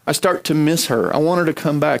 I start to miss her. I want her to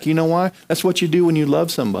come back. You know why? That's what you do when you love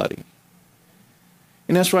somebody.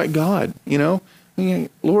 And that's right, God,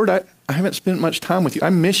 Lord, I haven't spent much time with you. I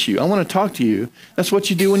miss you. I want to talk to you. That's what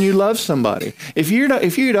you do when you love somebody. If you go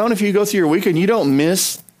through your week and you don't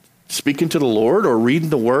miss speaking to the Lord or reading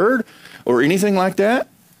the word or anything like that,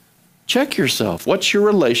 check yourself. What's your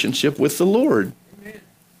relationship with the Lord? Amen.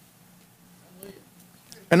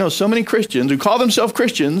 I know so many Christians who call themselves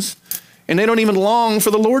Christians and they don't even long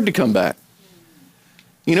for the Lord to come back.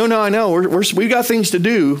 Now I know we've got things to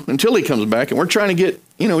do until he comes back, and we're trying to get,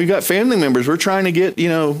 we've got family members. We're trying to get,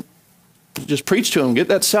 just preach to them, get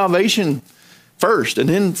that salvation first, and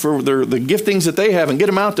then for the giftings that they have, and get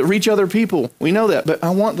them out to reach other people. We know that, but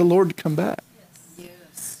I want the Lord to come back.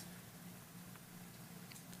 Yes.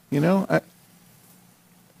 I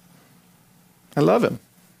love him.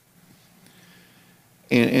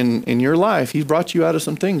 And in your life, he's brought you out of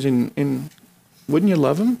some things, and wouldn't you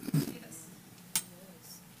love him?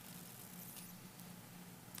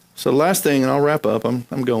 So the last thing, and I'll wrap up. I'm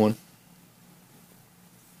going.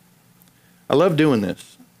 I love doing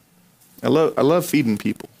this. I love feeding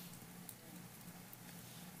people.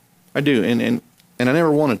 I do, and I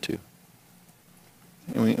never wanted to.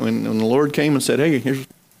 And when the Lord came and said, "Hey,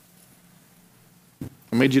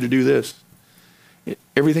 I made you to do this,"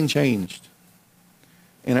 everything changed.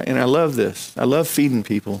 And I love this. I love feeding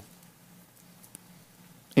people.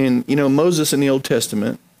 And you know, Moses in the Old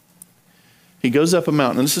Testament, he goes up a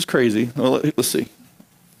mountain, and this is crazy. Well, let's see.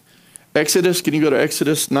 Exodus, can you go to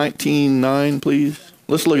Exodus 19:9, please?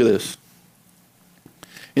 Let's look at this.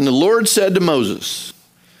 And the Lord said to Moses,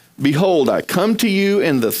 "Behold, I come to you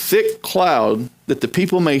in the thick cloud, that the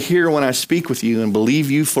people may hear when I speak with you and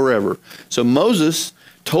believe you forever." So Moses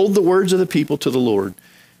told the words of the people to the Lord.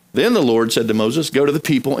 Then the Lord said to Moses, "Go to the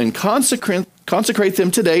people and consecrate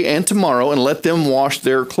them today and tomorrow, and let them wash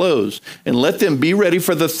their clothes, and let them be ready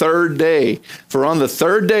for the third day. For on the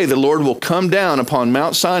third day the Lord will come down upon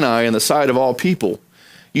Mount Sinai in the sight of all people.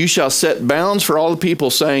 You shall set bounds for all the people,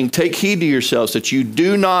 saying, take heed to yourselves that you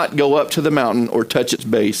do not go up to the mountain or touch its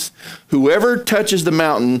base. Whoever touches the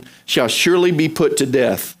mountain shall surely be put to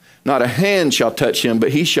death. Not a hand shall touch him,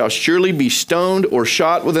 but he shall surely be stoned or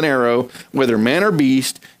shot with an arrow, whether man or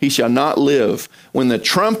beast, he shall not live. When the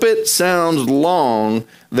trumpet sounds long,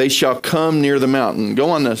 they shall come near the mountain."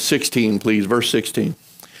 Go on to 16, please, verse 16.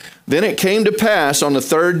 "Then it came to pass on the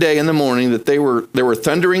third day in the morning that there were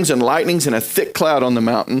thunderings and lightnings and a thick cloud on the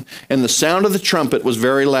mountain, and the sound of the trumpet was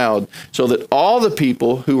very loud, so that all the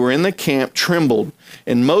people who were in the camp trembled.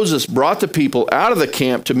 And Moses brought the people out of the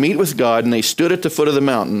camp to meet with God, and they stood at the foot of the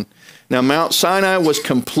mountain. Now Mount Sinai was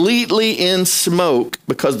completely in smoke,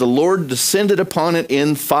 because the Lord descended upon it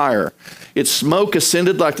in fire. Its smoke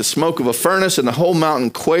ascended like the smoke of a furnace, and the whole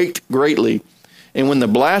mountain quaked greatly. And when the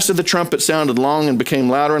blast of the trumpet sounded long and became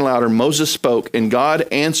louder and louder, Moses spoke, and God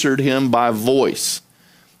answered him by voice.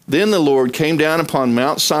 Then the Lord came down upon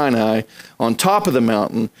Mount Sinai on top of the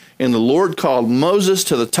mountain, and the Lord called Moses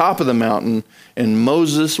to the top of the mountain, and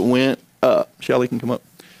Moses went up." Shelley can come up.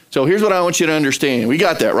 So here's what I want you to understand. We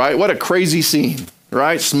got that, right? What a crazy scene,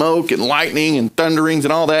 right? Smoke and lightning and thunderings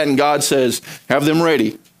and all that, and God says, have them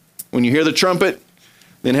ready. When you hear the trumpet,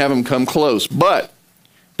 then have them come close. But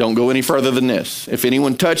don't go any further than this. If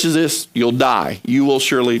anyone touches this, you'll die. You will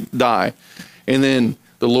surely die. And then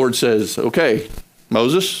the Lord says, "Okay,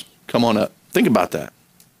 Moses, come on up." Think about that.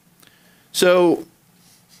 So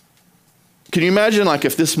can you imagine, like,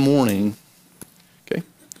 if this morning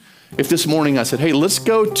I said, "Hey, let's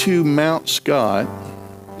go to Mount Scott,"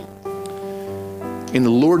 and the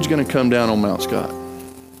Lord's going to come down on Mount Scott.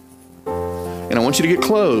 And I want you to get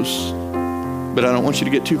close, but I don't want you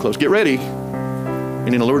to get too close. Get ready.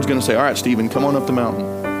 And then the Lord's going to say, "All right, Stephen, come on up the mountain.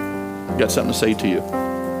 I've got something to say to you."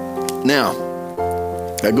 Now,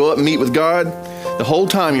 I go up and meet with God. The whole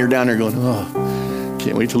time you're down there going, "Oh,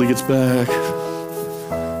 can't wait till he gets back.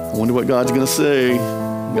 I wonder what God's going to say.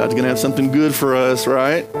 God's going to have something good for us,"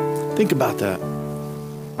 right? Think about that.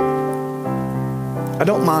 I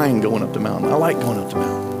don't mind going up the mountain. I like going up the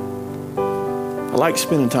mountain. I like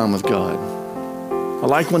spending time with God. I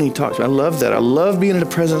like when he talks. I love that. I love being in the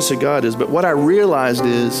presence of God. But what I realized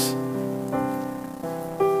is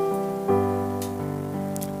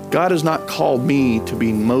God has not called me to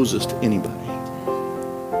be Moses to anybody.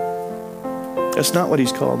 That's not what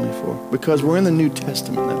he's called me for, because we're in the New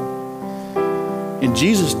Testament now. And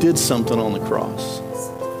Jesus did something on the cross.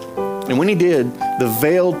 And when he did, the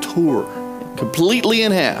veil tore completely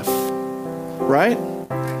in half, right?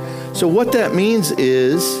 So what that means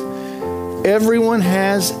is everyone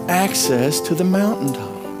has access to the mountaintop.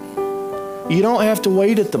 You don't have to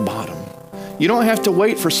wait at the bottom. You don't have to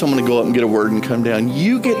wait for someone to go up and get a word and come down.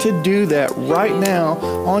 You get to do that right now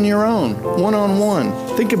on your own, one-on-one.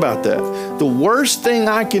 Think about that. The worst thing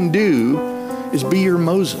I can do is be your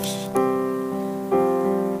Moses.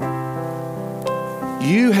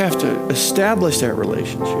 You have to establish that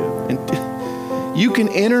relationship. And you can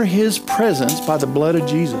enter his presence by the blood of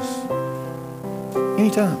Jesus.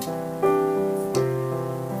 Anytime.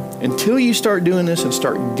 Until you start doing this and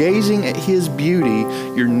start gazing at his beauty,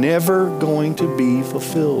 you're never going to be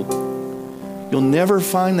fulfilled. You'll never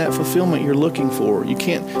find that fulfillment you're looking for. You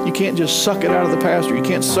can't just suck it out of the pastor. You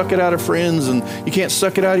can't suck it out of friends, and you can't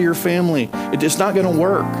suck it out of your family. It's not going to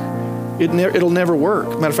work. It'll never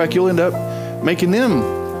work. Matter of fact, you'll end up making them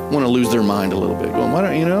want to lose their mind a little bit. Going, why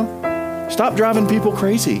don't stop driving people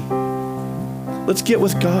crazy. Let's get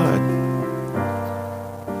with God.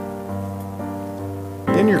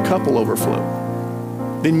 Then your cup will overflow.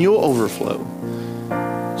 Then you'll overflow.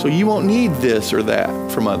 So you won't need this or that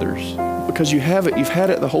from others, because you have it. You've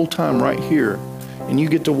had it the whole time right here and you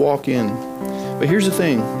get to walk in. But here's the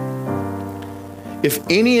thing. If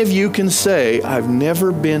any of you can say, I've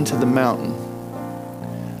never been to the mountain,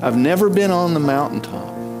 I've never been on the mountaintop,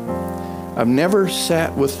 I've never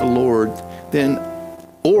sat with the Lord, then,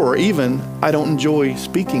 or even, I don't enjoy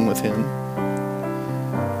speaking with Him.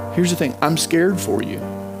 Here's the thing, I'm scared for you.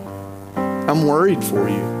 I'm worried for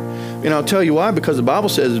you. And I'll tell you why, because the Bible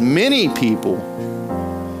says many people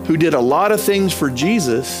who did a lot of things for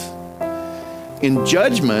Jesus, in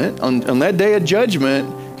judgment, on that day of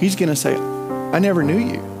judgment, He's going to say, I never knew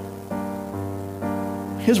you.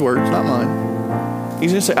 His words, not mine.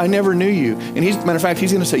 He's going to say, I never knew you. And matter of fact,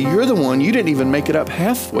 He's going to say, you're the one, you didn't even make it up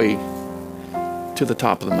halfway to the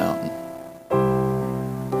top of the mountain.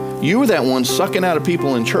 You were that one sucking out of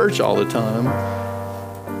people in church all the time,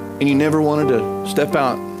 and you never wanted to step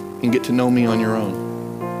out and get to know me on your own.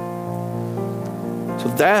 So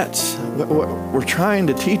that's what we're trying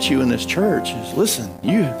to teach you in this church is, listen,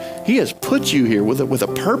 He has put you here with a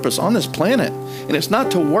purpose on this planet. And it's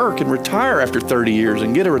not to work and retire after 30 years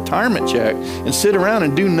and get a retirement check and sit around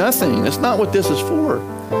and do nothing. That's not what this is for.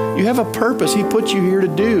 You have a purpose He put you here to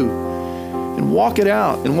do. And walk it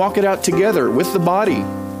out together with the body.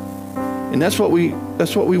 And that's what we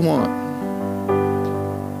want.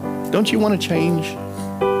 Don't you want to change?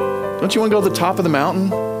 Don't you want to go to the top of the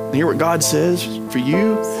mountain and hear what God says for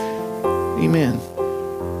you? Amen.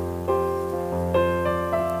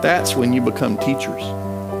 That's when you become teachers.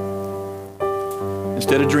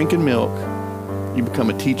 Instead of drinking milk, you become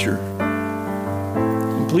a teacher.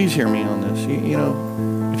 And please hear me on this. You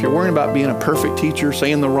know, if you're worrying about being a perfect teacher,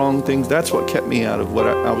 saying the wrong things, that's what kept me out of what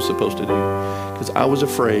I was supposed to do. Because I was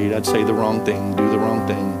afraid I'd say the wrong thing, do the wrong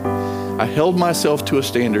thing. I held myself to a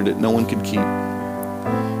standard that no one could keep.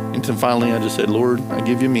 And then finally I just said, Lord, I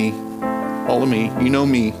give you me, all of me. You know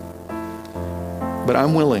me. But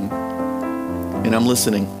I'm willing, and I'm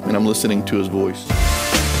listening to His voice.